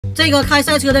这个开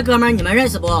赛车的哥们儿你们认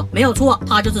识不？没有错，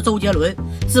他就是周杰伦，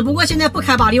只不过现在不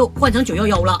开86，换成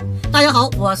911了。大家好，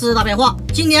我是大白话，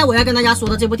今天我要跟大家说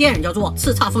的这部电影叫做《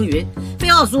叱咤风云》。废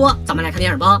话少说，咱们来看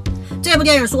电影吧。这部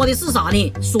电影说的是啥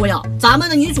呢？说呀，咱们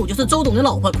的女主就是周董的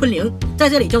老婆昆凌，在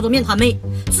这里叫做面瘫妹。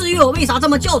至于我为啥这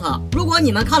么叫她，如果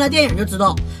你们看了电影就知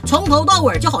道，从头到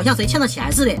尾就好像谁欠她钱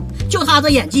似的，就她这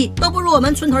演技都不如我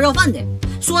们村头要饭的。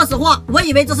说实话，我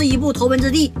以为这是一部头文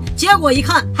字 D， 结果一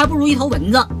看还不如一头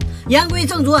蚊子。言归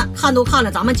正传，看都看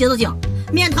了，咱们接着讲。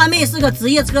面瘫妹是个职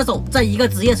业车手，在一个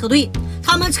职业车队，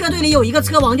他们车队里有一个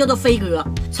车王叫做飞哥，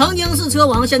曾经是车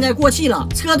王，现在过气了，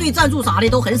车队赞助啥的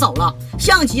都很少了，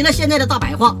像极了现在的大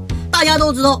白话。大家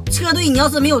都知道，车队你要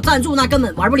是没有赞助，那根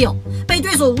本玩不了。被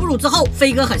对手侮辱之后，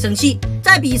飞哥很生气，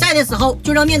在比赛的时候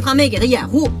就让面瘫妹给他掩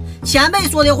护。前辈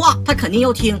说的话他肯定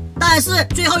要听，但是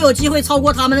最后有机会超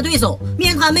过他们的对手，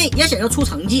面瘫妹也想要出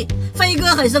成绩，飞哥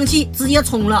很生气，直接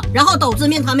冲了，然后导致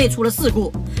面瘫妹出了事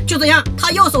故。就这样，他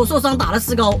右手受伤打了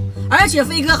石膏，而且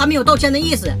飞哥还没有道歉的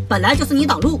意思，本来就是你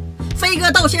挡路。飞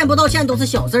哥道歉不道歉都是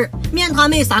小事儿，面瘫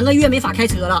妹3个月没法开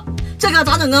车了，这可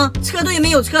咋整啊？车队没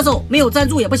有车手，没有赞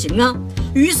助也不行啊。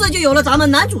于是就有了咱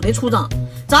们男主的出场。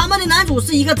咱们的男主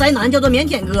是一个宅男，叫做腼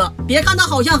腆哥。别看他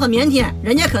好像很腼腆，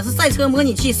人家可是赛车模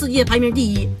拟器世界排名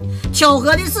第1。巧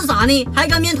合的是啥呢？还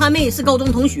跟面瘫妹是高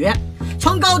中同学，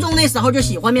从高中那时候就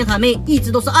喜欢面瘫妹，一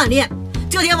直都是暗恋。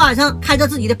这天晚上开着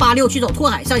自己的86去走拓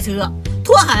海赛车，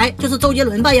拓海就是周杰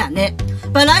伦扮演的。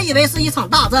本来以为是一场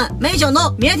大战，没想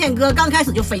到腼腆哥刚开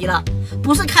始就飞了，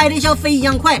不是开的像飞一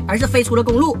样快，而是飞出了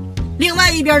公路。另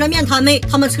外一边的面瘫妹，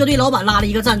他们车队老板拉了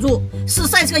一个赞助，是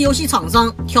赛车游戏厂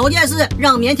商，条件是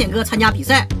让腼腆哥参加比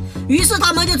赛。于是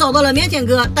他们就找到了腼腆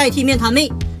哥代替面瘫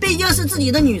妹，毕竟是自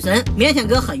己的女神，腼腆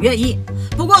哥很愿意。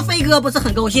不过飞哥不是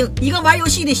很高兴，一个玩游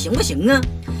戏的行不行啊？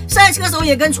赛车手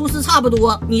也跟厨师差不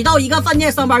多，你到一个饭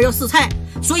店上班要试菜，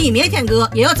所以腼腆哥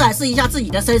也要展示一下自己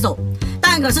的身手。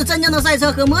但可是真正的赛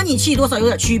车和模拟器多少有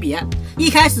点区别，一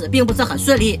开始并不是很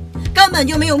顺利，根本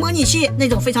就没有模拟器那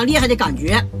种非常厉害的感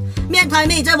觉。面瘫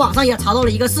妹在网上也查到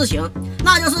了一个事情，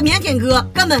那就是腼腆哥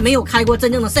根本没有开过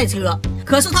真正的赛车，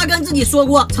可是他跟自己说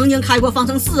过曾经开过方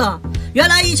程式啊。原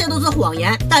来一切都是谎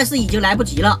言，但是已经来不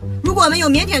及了。如果没有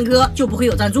腼腆哥就不会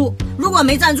有赞助，如果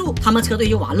没赞助他们车队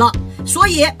就完了。所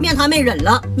以面瘫妹忍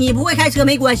了，你不会开车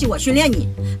没关系，我训练你。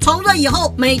从这以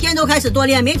后每天都开始锻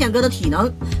炼腼腆哥的体能，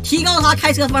提高他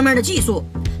开车方面的技术。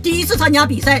第一次参加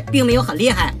比赛并没有很厉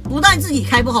害，不但自己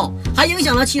开不好，还影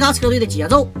响了其他车队的节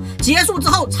奏。结束之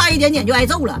后差一点点就挨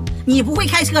揍了，你不会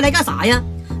开车来干啥呀？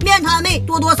面瘫妹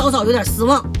多多少少有点失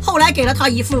望，后来给了他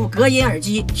一副隔音耳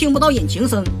机，听不到引擎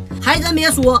声。还真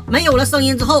别说，没有了声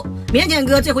音之后，腼腆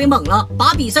哥这回猛了，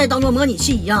把比赛当作模拟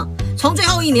器一样，从最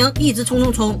后一名一直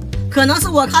冲。可能是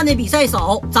我看的比赛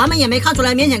少，咱们也没看出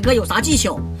来腼腆哥有啥技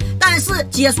巧。但是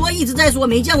解说一直在说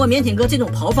没见过腼腆哥这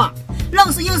种跑法，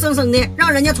愣是硬生生的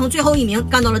让人家从最后一名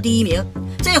干到了第1名。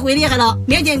这回厉害了，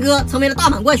腼腆哥成为了大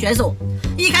满贯选手。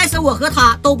一开始我和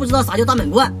他都不知道啥叫大满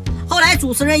贯，后来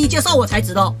主持人一介绍我才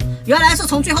知道，原来是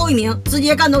从最后一名直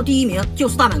接干到第1名就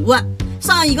是大满贯。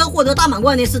上一个获得大满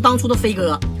贯的是当初的飞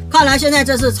哥，看来现在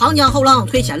这是长江后浪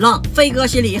推前浪，飞哥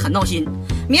心里很闹心。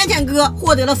腼腆哥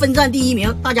获得了分站第1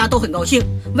名，大家都很高兴，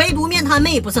唯独面瘫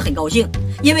妹不是很高兴，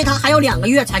因为他还有2个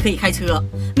月才可以开车。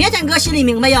腼腆哥心里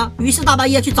明白呀，于是大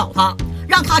半夜去找他，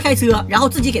让他开车，然后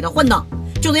自己给他换挡。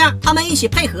就这样，他们一起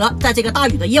配合，在这个大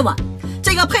雨的夜晚。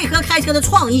这个配合开车的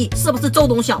创意是不是周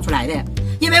董想出来的？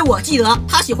因为我记得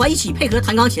他喜欢一起配合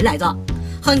弹钢琴来着。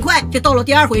很快就到了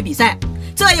第2回比赛，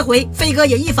这一回飞哥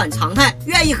也一反常态，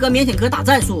愿意和腼腆哥打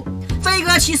战术。飞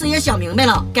哥其实也想明白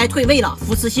了，该退位了，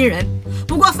扶持新人。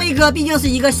不过飞哥毕竟是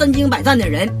一个身经百战的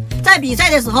人，在比赛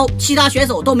的时候其他选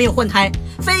手都没有换胎，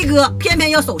飞哥偏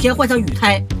偏要首先换上雨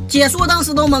胎。解说当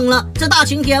时都懵了，这大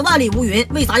晴天万里无云，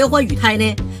为啥要换雨胎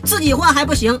呢？自己换还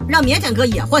不行，让腼腆哥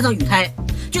也换上雨胎。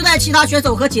就在其他选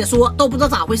手和解说都不知道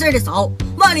咋回事的时候，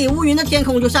万里无云的天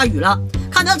空就下雨了。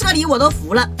看到这里我都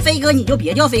服了，飞哥你就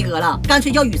别叫飞哥了，干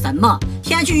脆叫雨神吧，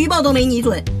天气预报都没你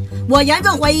准。我严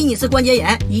重怀疑你是关节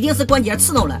炎，一定是关节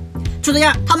刺挠了。就这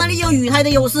样，他们利用雨胎的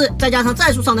优势，再加上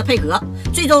战术上的配合，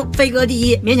最终飞哥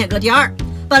第1，腼腆哥第2。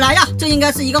本来呀，这应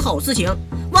该是一个好事情，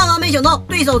万万没想到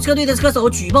对手车队的车手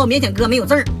举报腼腆哥没有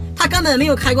证，他根本没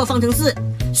有开过方程式。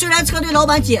虽然车队老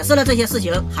板解释了这些事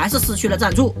情，还是失去了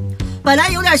赞助。本来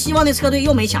有点希望的车队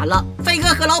又没钱了，飞哥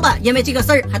和老板因为这个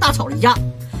事儿还大吵了一架。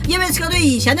因为车队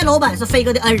以前的老板是飞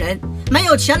哥的恩人，没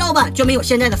有前老板就没有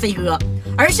现在的飞哥，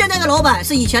而现在的老板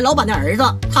是以前老板的儿子，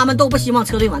他们都不希望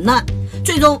车队完蛋。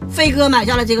最终飞哥买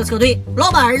下了这个车队，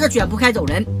老板儿子卷铺盖走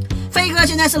人。飞哥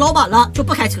现在是老板了，就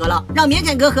不开车了，让腼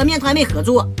腆哥和面瘫妹合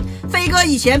作。飞哥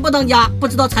以前不当家，不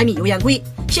知道柴米油盐贵，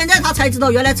现在他才知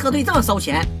道原来车队这么烧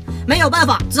钱，没有办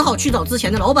法，只好去找之前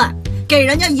的老板，给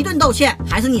人家一顿道歉，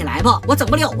还是你来吧，我整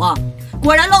不了啊。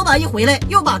果然老板一回来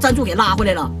又把赞助给拉回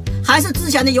来了，还是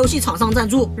之前的游戏厂商赞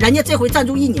助，人家这回赞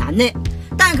助1年呢。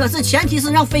但可是前提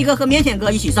是让飞哥和腼腆哥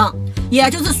一起上，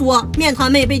也就是说面瘫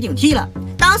妹被顶替了。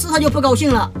当时他就不高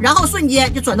兴了，然后瞬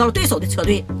间就转到了对手的车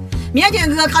队。腼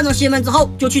腆哥看到新闻之后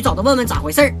就去找他问问咋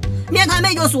回事，面瘫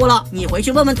妹就说了，你回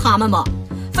去问问他们吧。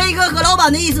飞哥和老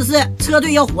板的意思是车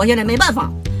队要活下来没办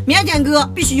法，腼腆哥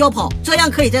必须要跑，这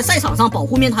样可以在赛场上保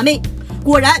护面瘫妹。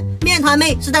果然面瘫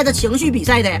妹是带着情绪比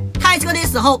赛的，开车的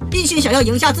时候一心想要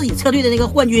赢下自己车队的那个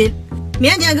冠军。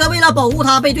腼腆哥为了保护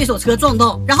他被对手车撞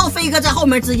到，然后飞哥在后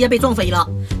面直接被撞飞了。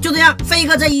就这样飞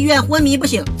哥在医院昏迷不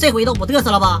醒，这回都不嘚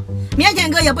瑟了吧。腼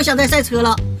腆哥也不想再赛车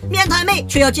了，面瘫妹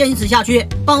却要坚持下去，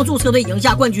帮助车队赢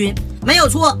下冠军。没有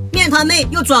错，面瘫妹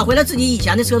又转回了自己以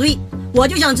前的车队。我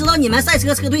就想知道你们赛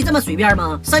车车队这么随便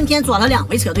吗？3天转了2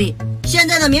回车队。现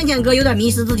在的腼腆哥有点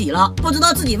迷失自己了，不知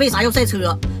道自己为啥要赛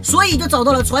车，所以就找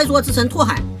到了传说之神拓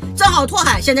海。正好拓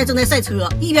海现在正在赛车，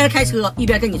一边开车一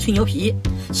边跟你吹牛皮。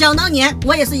想当年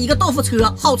我也是一个豆腐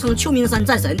车，号称秋名山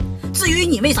战神。至于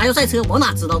你为啥要赛车，我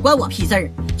哪知道，关我屁事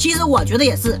儿。其实我觉得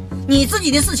也是，你自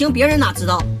己的事情别人哪知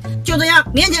道。就这样，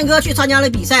腼腆哥去参加了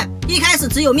比赛。一开始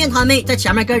只有面瘫妹在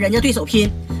前面跟人家对手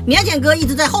拼，腼腆哥一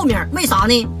直在后面，为啥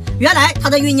呢？原来他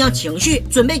在酝酿情绪，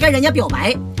准备跟人家表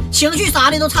白，情绪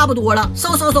啥的都差不多了，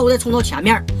嗖的冲到前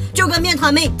面，就跟面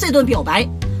瘫妹这顿表白。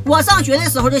我上学的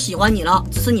时候就喜欢你了，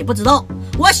只是你不知道。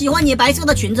我喜欢你白色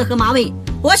的裙子和马尾，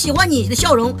我喜欢你的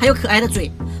笑容还有可爱的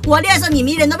嘴，我恋上你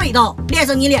迷人的味道，恋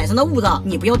上你脸上的痦子，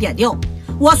你不要点掉。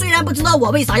我虽然不知道我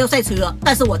为啥要赛车，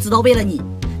但是我知道为了你。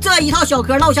这一套小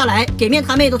嗑唠下来，给面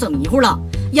瘫妹都整迷糊了，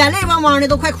眼泪汪汪的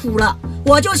都快哭了。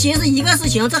我就寻思一个事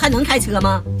情，这还能开车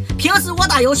吗？平时我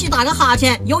打游戏打个哈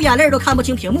欠，有眼泪都看不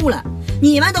清屏幕了，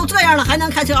你们都这样了还能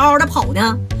开车嗷嗷的跑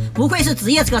呢？不愧是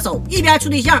职业车手，一边处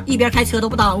对象一边开车都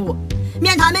不耽误。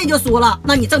面瘫妹就说了，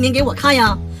那你证明给我看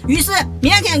呀。于是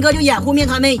腼腆哥就掩护面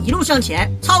瘫妹一路向前，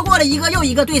超过了一个又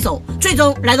一个对手，最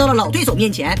终来到了老对手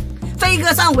面前。飞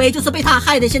哥上回就是被他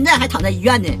害得现在还躺在医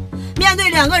院呢。面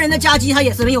对2个人的夹击，他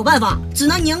也是没有办法，只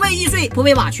能宁为玉碎不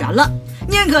为瓦全了，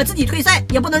宁可自己退赛，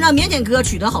也不能让腼腆哥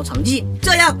取得好成绩，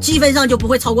这样积分上就不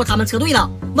会超过他们车队了。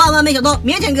万万没想到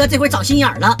腼腆哥这回长心眼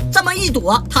了，这么一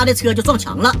躲，他的车就撞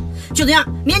墙了。就这样，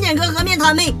腼腆哥和面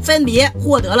瘫妹分别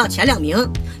获得了前2名，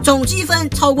总积分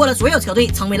超过了所有车队，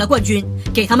成为了冠军，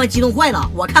给他们激动坏了。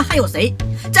我看还有谁？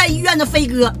在医院的飞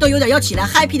哥都有点要起来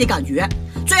happy 的感觉。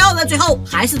最后的最后，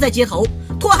还是在街头，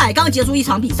拓海刚结束一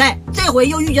场比赛，这回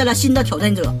又遇见了新的挑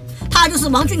战者，他就是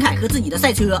王俊凯和自己的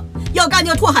赛车，要干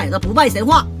掉拓海的不败神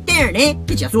话。电影呢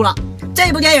就结束了。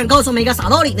这部电影告诉没个啥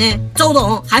道理呢？周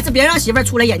总还是别让媳妇儿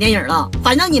出来演电影了，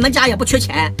反正你们家也不缺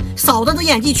钱，嫂子的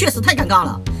演技确实太尴尬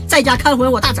了，在家看回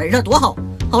我大侄儿多好。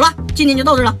好了，今天就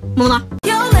到这了，么么哒。